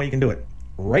there's one way you can do it.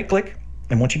 Right-click,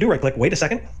 and once you do right-click, wait a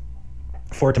second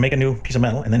for it to make a new piece of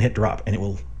metal, and then hit drop, and it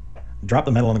will drop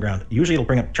the metal on the ground. Usually it'll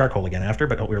bring up charcoal again after,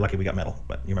 but we were lucky we got metal.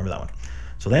 But you remember that one.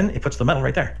 So then it puts the metal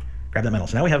right there. Grab that metal.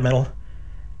 So now we have metal,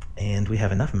 and we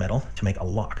have enough metal to make a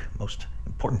lock. Most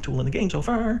important tool in the game so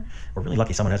far. We're really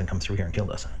lucky someone hasn't come through here and killed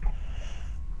us.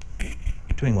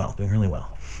 Doing well, doing really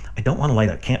well. I don't want to light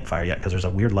a campfire yet because there's a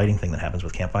weird lighting thing that happens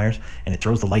with campfires, and it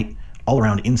throws the light all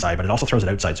around inside, but it also throws it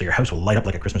outside, so your house will light up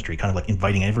like a Christmas tree, kind of like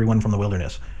inviting everyone from the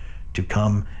wilderness to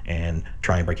come and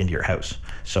try and break into your house.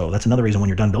 So that's another reason when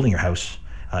you're done building your house,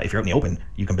 if you're out in the open,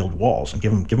 you can build walls and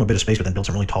give them a bit of space, but then build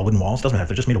some really tall wooden walls. Doesn't matter if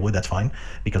they're just made of wood, that's fine,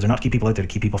 because they're not to keep people out there,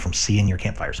 to keep people from seeing your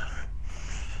campfires.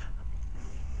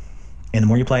 And the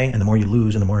more you play, and the more you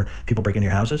lose, and the more people break into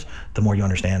your houses, the more you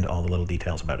understand all the little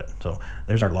details about it. So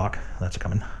there's our lock. That's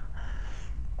coming.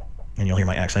 And you'll hear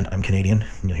my accent. I'm Canadian.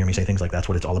 And you'll hear me say things like, that's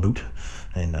what it's all about.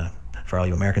 And for all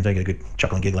you Americans, I get a good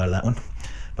chuckle and giggle out of that one.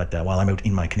 But while I'm out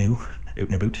in my canoe, out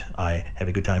and about, I have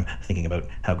a good time thinking about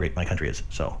how great my country is.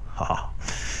 So, haha.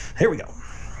 Here we go.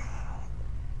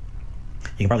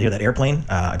 You can probably hear that airplane.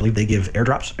 I believe they give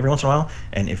airdrops every once in a while.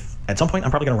 And if at some point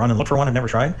I'm probably going to run and look for one. I've never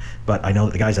tried. But I know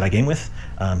that the guys that I game with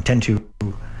tend to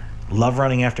love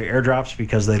running after airdrops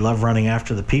because they love running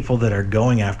after the people that are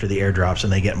going after the airdrops,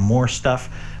 and they get more stuff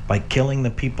by killing the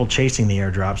people chasing the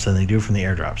airdrops than they do from the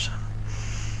airdrops.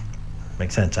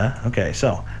 Makes sense, huh? Okay,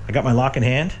 so I got my lock in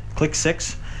hand. Click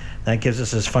 6. That gives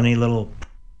us this funny little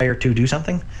fire to do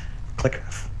something. Click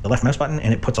the left mouse button,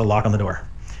 and it puts a lock on the door.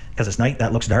 Because it's night,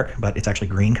 that looks dark, but it's actually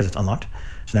green because it's unlocked.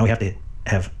 So now we have to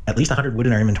have at least 100 wood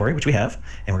in our inventory, which we have,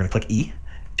 and we're going to click E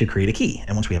to create a key.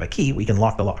 And once we have a key, we can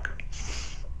lock the lock.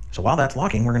 So while that's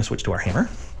locking, we're going to switch to our hammer, and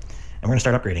we're going to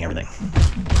start upgrading everything.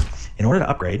 In order to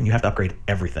upgrade, and you have to upgrade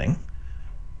everything,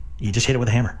 you just hit it with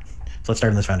a hammer. So let's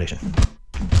start on this foundation.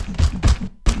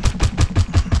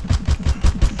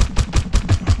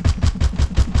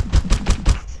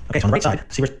 Okay, so on the right side,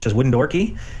 see where it says wooden door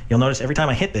key? You'll notice every time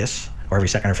I hit this, or every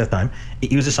second or fifth time, it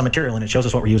uses some material and it shows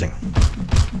us what we're using.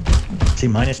 See,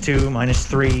 -2,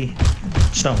 -3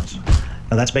 stones.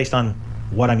 Now that's based on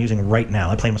what I'm using right now.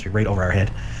 That plane must be right over our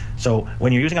head. So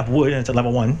when you're using up wood and it's at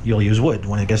level 1, you'll use wood.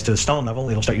 When it gets to the stone level,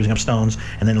 it'll start using up stones,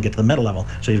 and then it'll get to the metal level.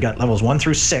 So you've got levels 1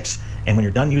 through 6, and when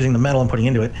you're done using the metal and putting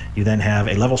into it, you then have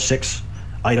a level 6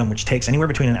 item, which takes anywhere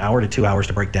between an hour to 2 hours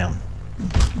to break down.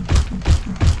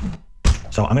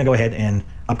 So I'm going to go ahead and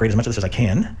upgrade as much of this as I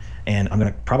can, and I'm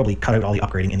going to probably cut out all the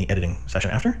upgrading in the editing session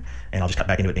after, and I'll just cut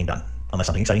back into it being done, unless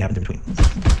something exciting happens in between.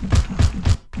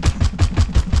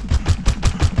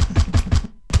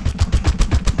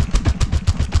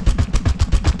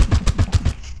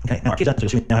 Okay, now our key's done,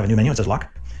 so we now have a new menu. It says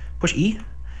lock. Push E,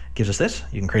 gives us this.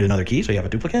 You can create another key, so you have a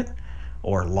duplicate,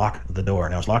 or lock the door.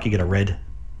 Now, as lock, you get a red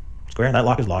square. That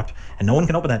lock is locked, and no one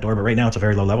can open that door, but right now it's a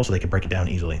very low level, so they can break it down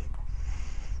easily.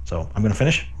 So I'm going to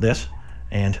finish this,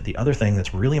 and the other thing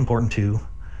that's really important to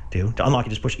do, to unlock, you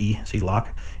just push E, see lock,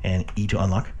 and E to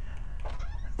unlock.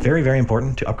 Very, very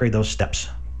important to upgrade those steps.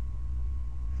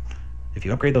 If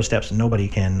you upgrade those steps, nobody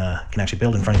can actually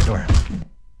build in front of your door.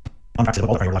 On practice,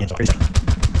 all the front of your logins, crazy.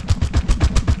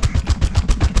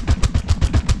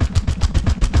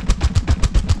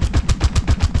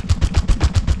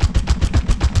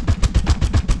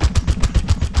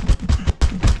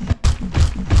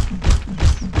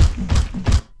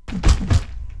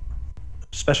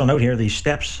 Special note here, these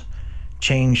steps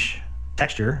change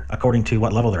texture according to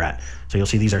what level they're at. So you'll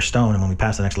see these are stone, and when we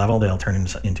pass the next level, they'll turn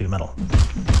into metal.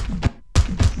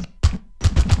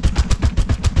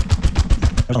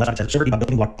 On the left side, it says server debug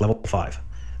building block level 5.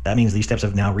 That means these steps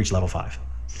have now reached level 5.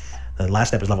 The last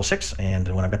step is level 6, and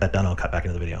when I've got that done, I'll cut back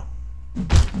into the video.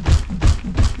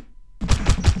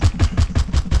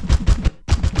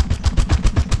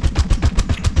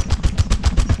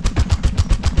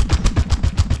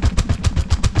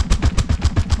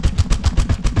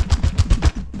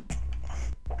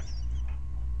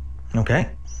 Okay,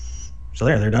 so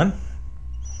they're done.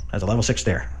 That's a level 6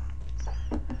 stair.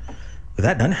 With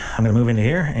that done, I'm going to move into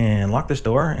here and lock this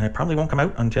door, and it probably won't come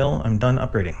out until I'm done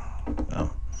upgrading.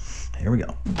 So, here we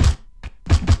go.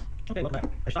 Okay, welcome back.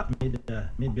 I stopped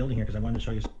mid building here because I wanted to show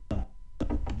you something.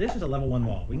 This is a level 1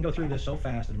 wall. We can go through this so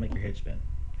fast it'll make your head spin.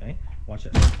 Okay, watch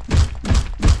this.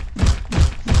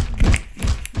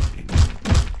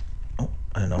 Oh,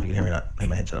 I don't know if you can hear me or not. I have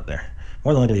my headset up there.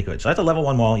 More than likely you could. So that's a level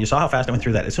 1 wall. You saw how fast I went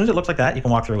through that. As soon as it looks like that, you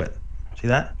can walk through it. See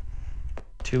that?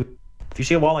 If you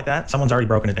see a wall like that, someone's already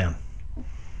broken it down.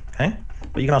 Okay?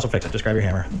 But you can also fix it. Just grab your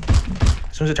hammer.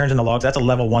 As soon as it turns into logs, that's a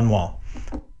level 1 wall.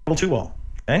 Level 2 wall.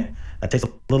 Okay? That takes a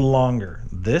little longer.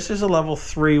 This is a level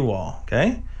 3 wall.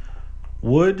 Okay?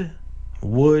 Wood,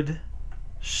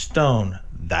 stone.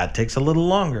 That takes a little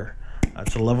longer.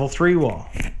 That's a level 3 wall.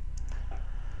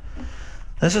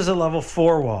 This is a level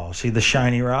 4 wall. See the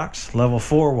shiny rocks? Level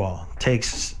 4 wall.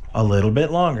 Takes a little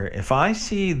bit longer. If I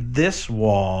see this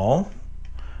wall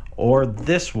or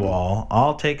this wall,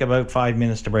 I'll take about 5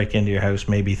 minutes to break into your house,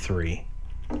 maybe 3.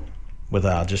 With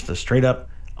just a straight up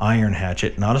iron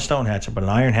hatchet, not a stone hatchet, but an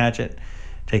iron hatchet.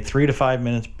 Take 3 to 5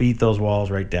 minutes, beat those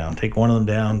walls right down. Take one of them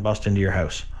down, bust into your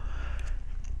house.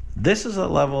 This is a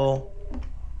level,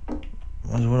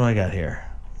 what do I got here?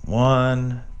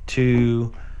 1,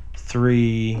 2,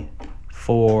 3,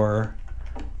 4.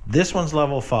 This one's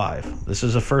level 5. This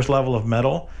is the first level of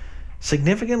metal.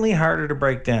 Significantly harder to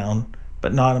break down,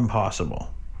 but not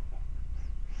impossible.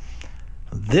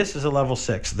 This is a level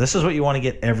 6. This is what you want to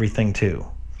get everything to.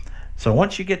 So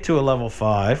once you get to a level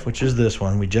 5, which is this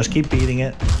one, we just keep beating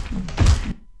it.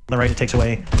 On the right, it takes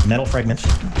away metal fragments.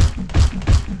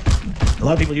 A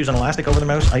lot of people use an elastic over the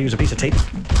mouse. I use a piece of tape.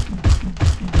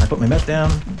 I put my mouse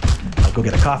down. I'll go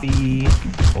get a coffee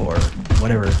or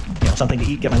whatever, something to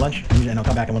eat, get my lunch, and I'll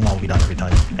come back and one wall will be done every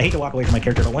time. I hate to walk away from my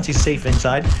character, but once he's safe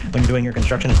inside, when you're doing your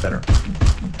construction, it's better.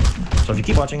 So if you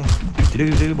keep watching,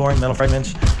 boring metal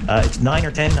fragments. It's 9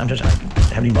 or 10. I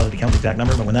haven't even bothered to count the exact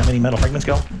number, but when that many metal fragments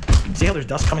go, see how there's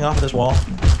dust coming off of this wall?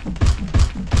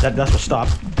 That dust will stop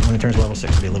when it turns to level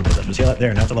 6. It'll be a little bit of dust. But see how that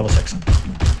there? Now it's at level 6.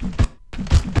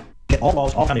 Get all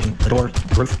walls, all foundation, the doors,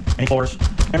 the roof, any floors.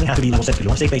 Everything has to be level 6. If you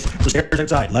want a safe base, the stairs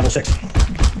outside, level 6.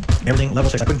 Everything level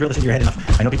 6. I couldn't drill this into your head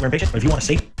enough. I know people are impatient, but if you want a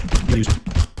safe, you use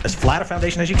as flat a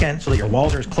foundation as you can so that your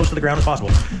walls are as close to the ground as possible.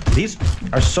 These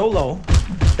are so low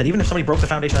that even if somebody broke the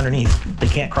foundation underneath, they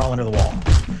can't crawl under the wall,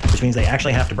 which means they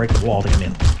actually have to break the wall to come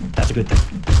in. That's a good thing.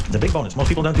 It's a big bonus. Most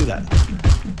people don't do that.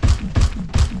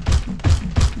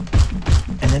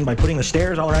 And then by putting the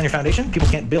stairs all around your foundation, people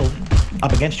can't build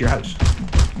up against your house.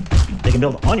 They can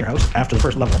build on your house after the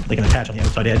first level. They can attach on the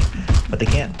outside edge, but they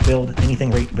can't build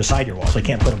anything right beside your wall. So they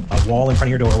can't put a wall in front of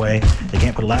your doorway. They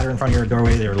can't put a ladder in front of your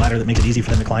doorway. They're a ladder that makes it easy for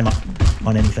them to climb up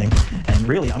on anything. And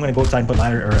really, I'm going to go outside and put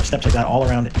ladder or steps like that all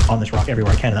around on this rock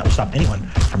everywhere I can, and that will stop anyone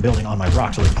from building on my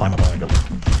rock so they can climb up on my building.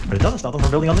 But it doesn't stop them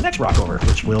from building on the next rock over,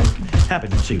 which will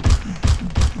happen. You'll see.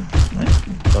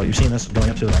 Right? So you've seen this going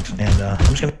up to the next, and I'm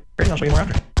just going to I'll show you more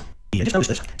after. Yeah, just notice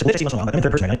this. It's a glitch I see once in a while. I'm in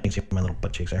third person right now. You can see my little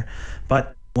butt cheeks there.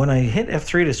 But when I hit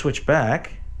F3 to switch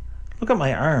back, look at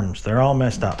my arms. They're all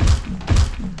messed up.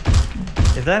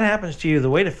 If that happens to you, the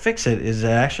way to fix it is to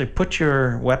actually put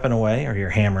your weapon away, or your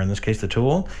hammer, in this case the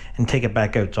tool, and take it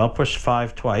back out. So I'll push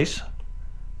 5 twice,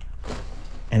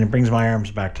 and it brings my arms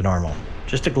back to normal.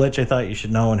 Just a glitch I thought you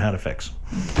should know and how to fix.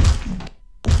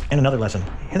 And another lesson.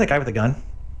 You hear that guy with the gun?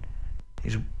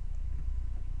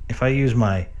 If I use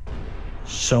my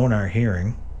sonar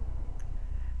hearing,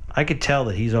 I could tell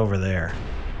that he's over there.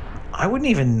 I wouldn't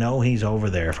even know he's over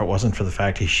there if it wasn't for the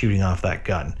fact he's shooting off that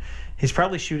gun. He's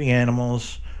probably shooting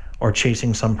animals or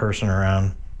chasing some person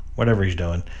around, whatever he's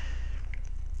doing.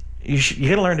 You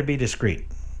gotta learn to be discreet.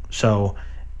 So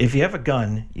if you have a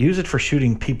gun, use it for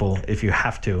shooting people if you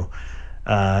have to.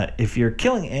 If you're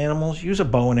killing animals, use a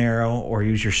bow and arrow or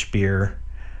use your spear.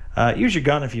 Use your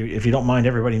gun if you don't mind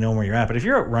everybody knowing where you're at. But if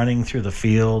you're out running through the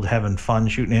field, having fun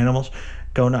shooting animals,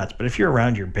 go nuts. But if you're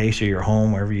around your base or your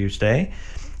home, wherever you stay,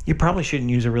 you probably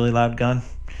shouldn't use a really loud gun.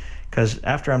 Because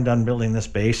after I'm done building this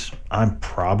base, I'm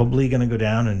probably going to go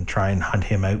down and try and hunt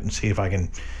him out and see if I can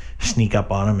sneak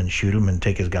up on him and shoot him and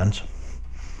take his guns.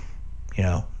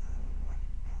 Yeah.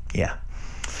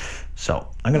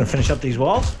 So I'm going to finish up these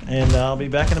walls, and I'll be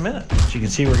back in a minute. So you can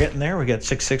see we're getting there. We got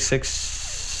 6, 6, 6,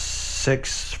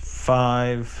 6,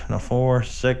 5, no, 4,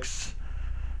 6.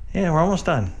 Yeah, we're almost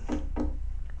done.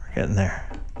 We're getting there.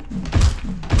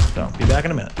 So be back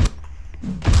in a minute.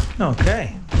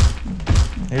 Okay.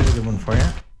 Here's a good one for you.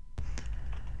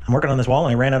 I'm working on this wall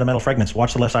and I ran out of metal fragments.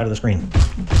 Watch the left side of the screen.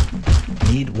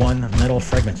 Need 1 metal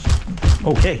fragments.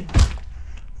 Okay.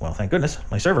 Well, thank goodness.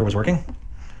 My server was working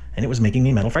and it was making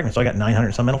me metal fragments. So I got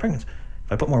 900 some metal fragments.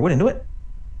 If I put more wood into it,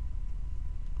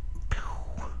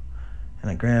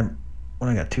 And I grab, what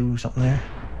I got, 2 something there.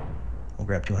 We'll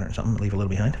grab 200 and something, leave a little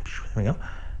behind. There we go.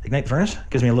 Ignite the furnace.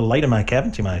 Gives me a little light in my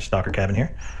cabin. See my stalker cabin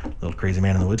here. Little crazy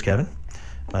man in the woods cabin.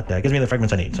 But gives me the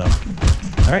fragments I need, so.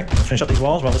 All right, let's finish up these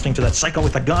walls while listening to that psycho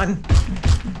with the gun.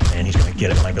 And he's gonna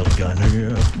get it when I build a gun.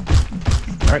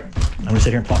 All right, I'm gonna sit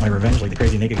here and plot my revenge like the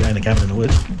crazy naked guy in the cabin in the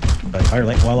woods by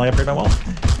firelight while I upgrade my walls.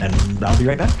 And I'll be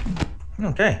right back.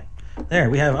 Okay, there,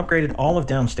 we have upgraded all of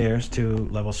downstairs to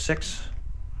level 6.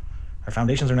 Our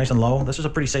foundations are nice and low. This is a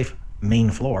pretty safe main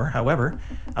floor. However,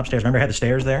 upstairs, remember I had the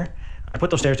stairs there? I put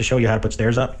those stairs to show you how to put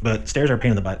stairs up, but stairs are a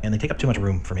pain in the butt, and they take up too much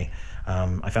room for me.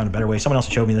 I found a better way. Someone else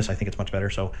showed me this. I think it's much better.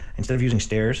 So instead of using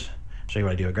stairs, I'll show you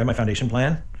what I do. I grab my foundation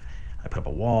plan. I put up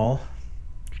a wall.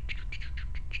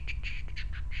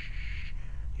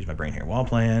 Use my brain here. Wall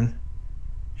plan.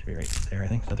 Should be right there, I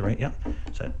think. Is that the right? Yep.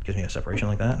 So that gives me a separation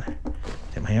like that.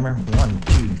 Hit my hammer. 1,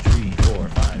 2, 3, 4,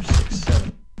 5, 6,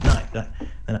 7, 9. Done.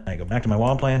 Then I go back to my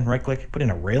wall plan, right click, put in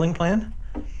a railing plan,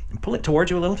 and pull it towards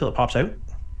you a little until it pops out.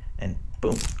 And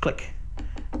boom, click.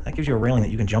 That gives you a railing that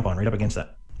you can jump on right up against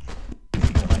that. 3,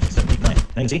 4, 5, 6, 7, 8, 9. Now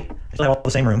you can see, I still have all the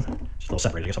same room. Just a little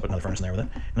separated. I guess I'll put another furnace in there with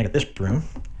it. And I get this room,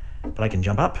 but I can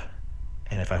jump up.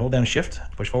 And if I hold down shift,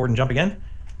 push forward and jump again,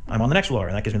 I'm on the next floor,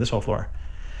 and that gives me this whole floor.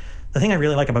 The thing I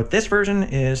really like about this version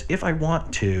is if I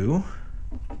want to,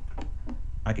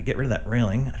 I could get rid of that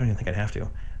railing. I don't even think I'd have to.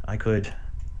 I could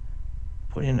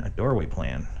put in a doorway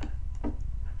plan.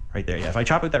 Right there, yeah. If I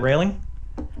chop out that railing,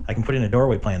 I can put in a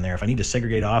doorway plan there. If I need to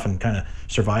segregate off and kind of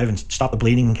survive and stop the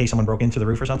bleeding in case someone broke into the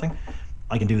roof or something,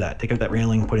 I can do that. Take out that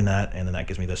railing, put in that, and then that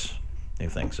gives me this new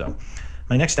thing. So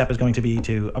my next step is going to be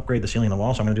to upgrade the ceiling and the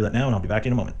wall, so I'm going to do that now, and I'll be back to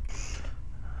you in a moment.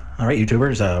 All right,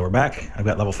 YouTubers, we're back. I've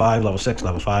got level 5, level 6,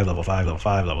 level 5, level 5, level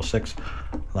 5, level 6,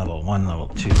 level 1, level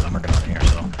 2. I'm working on it here,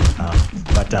 so.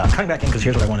 Coming back in, because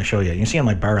here's what I want to show you. You can see on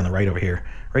my bar on the right over here,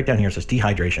 right down here, it says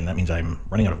dehydration. That means I'm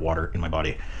running out of water in my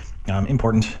body.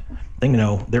 Important thing to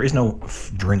know, there is no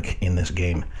drink in this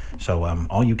game. So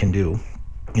all you can do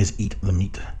is eat the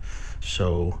meat.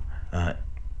 So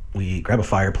we grab a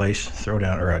fireplace, throw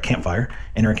down, or a campfire,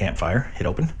 enter a campfire, hit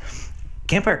open.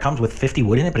 Campfire comes with 50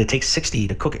 wood in it, but it takes 60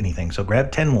 to cook anything. So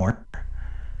grab 10 more.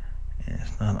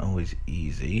 It's not always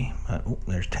easy, but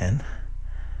there's 10.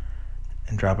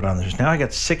 And drop it on there. Now I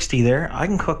got 60 there. I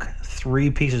can cook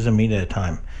 3 pieces of meat at a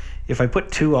time. If I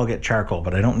put 2, I'll get charcoal,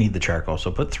 but I don't need the charcoal.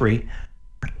 So put 3.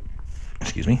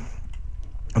 Excuse me.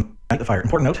 Light the fire.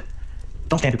 Important note,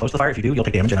 don't stand too close to the fire. If you do, you'll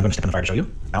take damage, and I'm going to step in the fire to show you.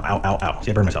 Ow, ow, ow, ow.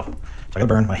 See, I burned myself. So I got to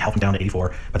burn my health down to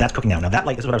 84, but that's cooking now. Now that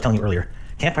light, this is what I was telling you earlier.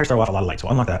 Campfires throw off a lot of light, so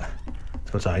unlock that.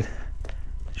 Let's go outside.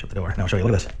 Shut the door. Now I'll show you.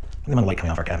 Look at this. Look at the amount of light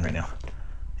coming off our cabin right now.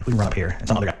 If we can run up here, and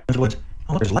some other guy into the woods.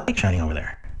 Oh, look, there's light shining over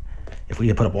there. If we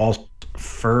had put up walls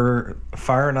far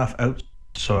enough out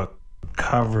so it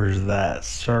covers that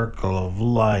circle of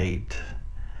light,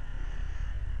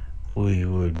 we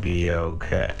would be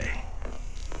okay.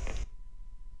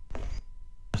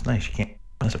 That's nice. You can't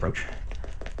this approach.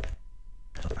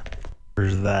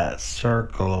 There's that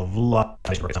circle of light.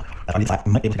 Might be able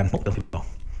to go.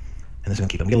 And this is gonna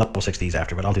keep them. We get level 60s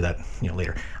after, but I'll do that,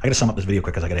 later. I gotta sum up this video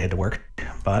quick because I gotta head to work.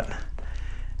 But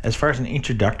as far as an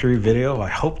introductory video, I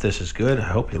hope this is good. I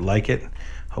hope you like it.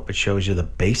 Hope it shows you the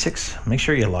basics. Make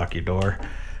sure you lock your door.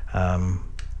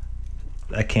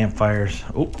 That campfire's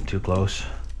too close.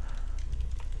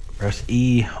 Press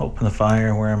E, open the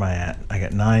fire. Where am I at? I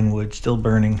got 9 wood still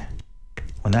burning.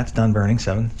 When that's done burning,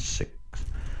 7, 6.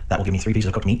 That will give me 3 pieces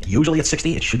of cooked meat. Usually it's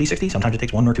 60. It should be 60. Sometimes it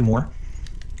takes 1 or 2 more.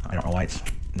 I don't know why it's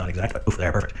not exact, but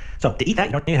there, perfect. So to eat that,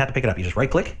 you don't even have to pick it up. You just right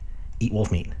click, eat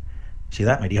wolf meat. See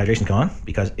that? My dehydration's gone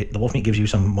because the wolf meat gives you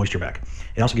some moisture back.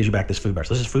 It also gives you back this food bar.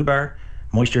 So this is food bar,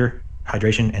 moisture,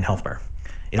 hydration, and health bar.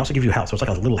 It also gives you health, so it's like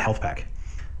a little health pack.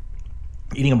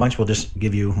 Eating a bunch will just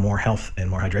give you more health and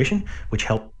more hydration, which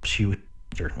helps you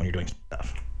when you're doing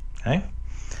stuff. Okay?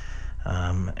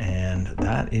 And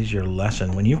that is your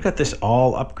lesson. When you've got this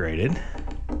all upgraded,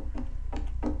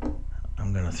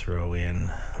 I'm gonna throw in,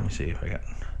 let me see if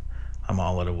I'm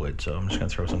all out of wood, so I'm just gonna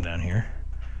throw some down here.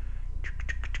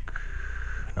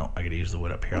 No, I gotta use the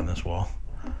wood up here on this wall.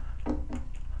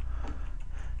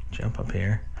 Jump up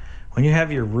here. When you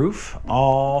have your roof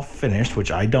all finished,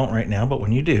 which I don't right now, but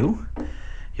when you do,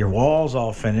 your walls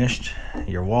all finished,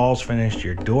 your walls finished,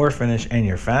 your door finished, and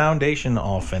your foundation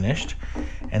all finished,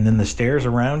 and then the stairs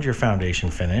around your foundation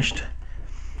finished,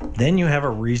 then you have a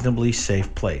reasonably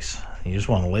safe place. You just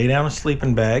want to lay down a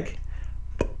sleeping bag,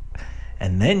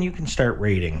 and then you can start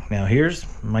raiding. Now here's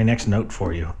my next note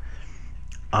for you.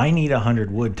 I need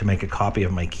 100 wood to make a copy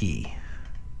of my key.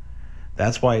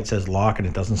 That's why it says lock and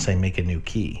it doesn't say make a new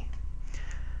key.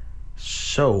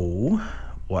 So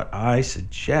what I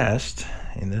suggest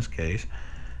in this case,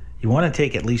 you want to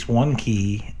take at least one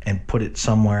key and put it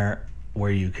somewhere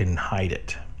where you can hide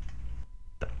it.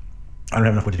 I don't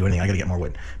have enough wood to do anything. I got to get more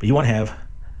wood. But you want to have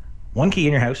one key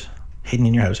in your house, hidden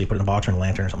in your house. So you put it in a box or in a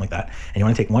lantern or something like that. And you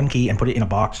want to take one key and put it in a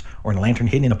box or in a lantern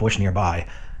hidden in a bush nearby.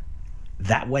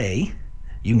 That way,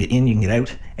 you can get in, you can get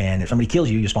out. And if somebody kills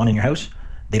you, you spawn in your house,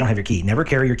 they don't have your key. Never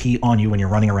carry your key on you when you're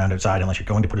running around outside unless you're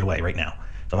going to put it away right now.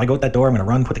 So if I go out that door, I'm going to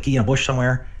run, put the key in a bush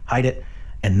somewhere, hide it,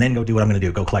 and then go do what I'm going to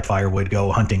do. Go collect firewood,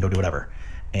 go hunting, go do whatever.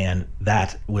 And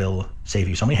that will save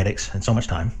you so many headaches and so much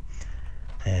time.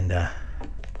 And I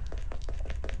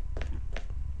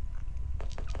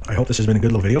hope this has been a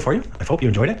good little video for you. I hope you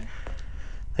enjoyed it.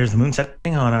 There's the moon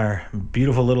setting on our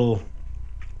beautiful little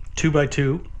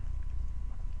 2x2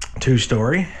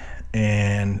 two-story,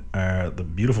 and the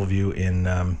beautiful view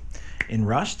in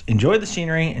Rust. Enjoy the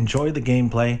scenery, enjoy the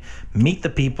gameplay, meet the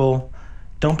people.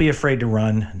 Don't be afraid to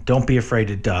run. Don't be afraid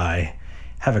to die.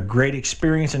 Have a great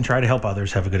experience and try to help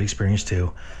others have a good experience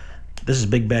too. This is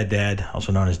Big Bad Dad,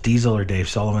 also known as Diesel or Dave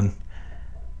Sullivan.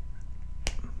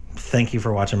 Thank you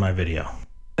for watching my video.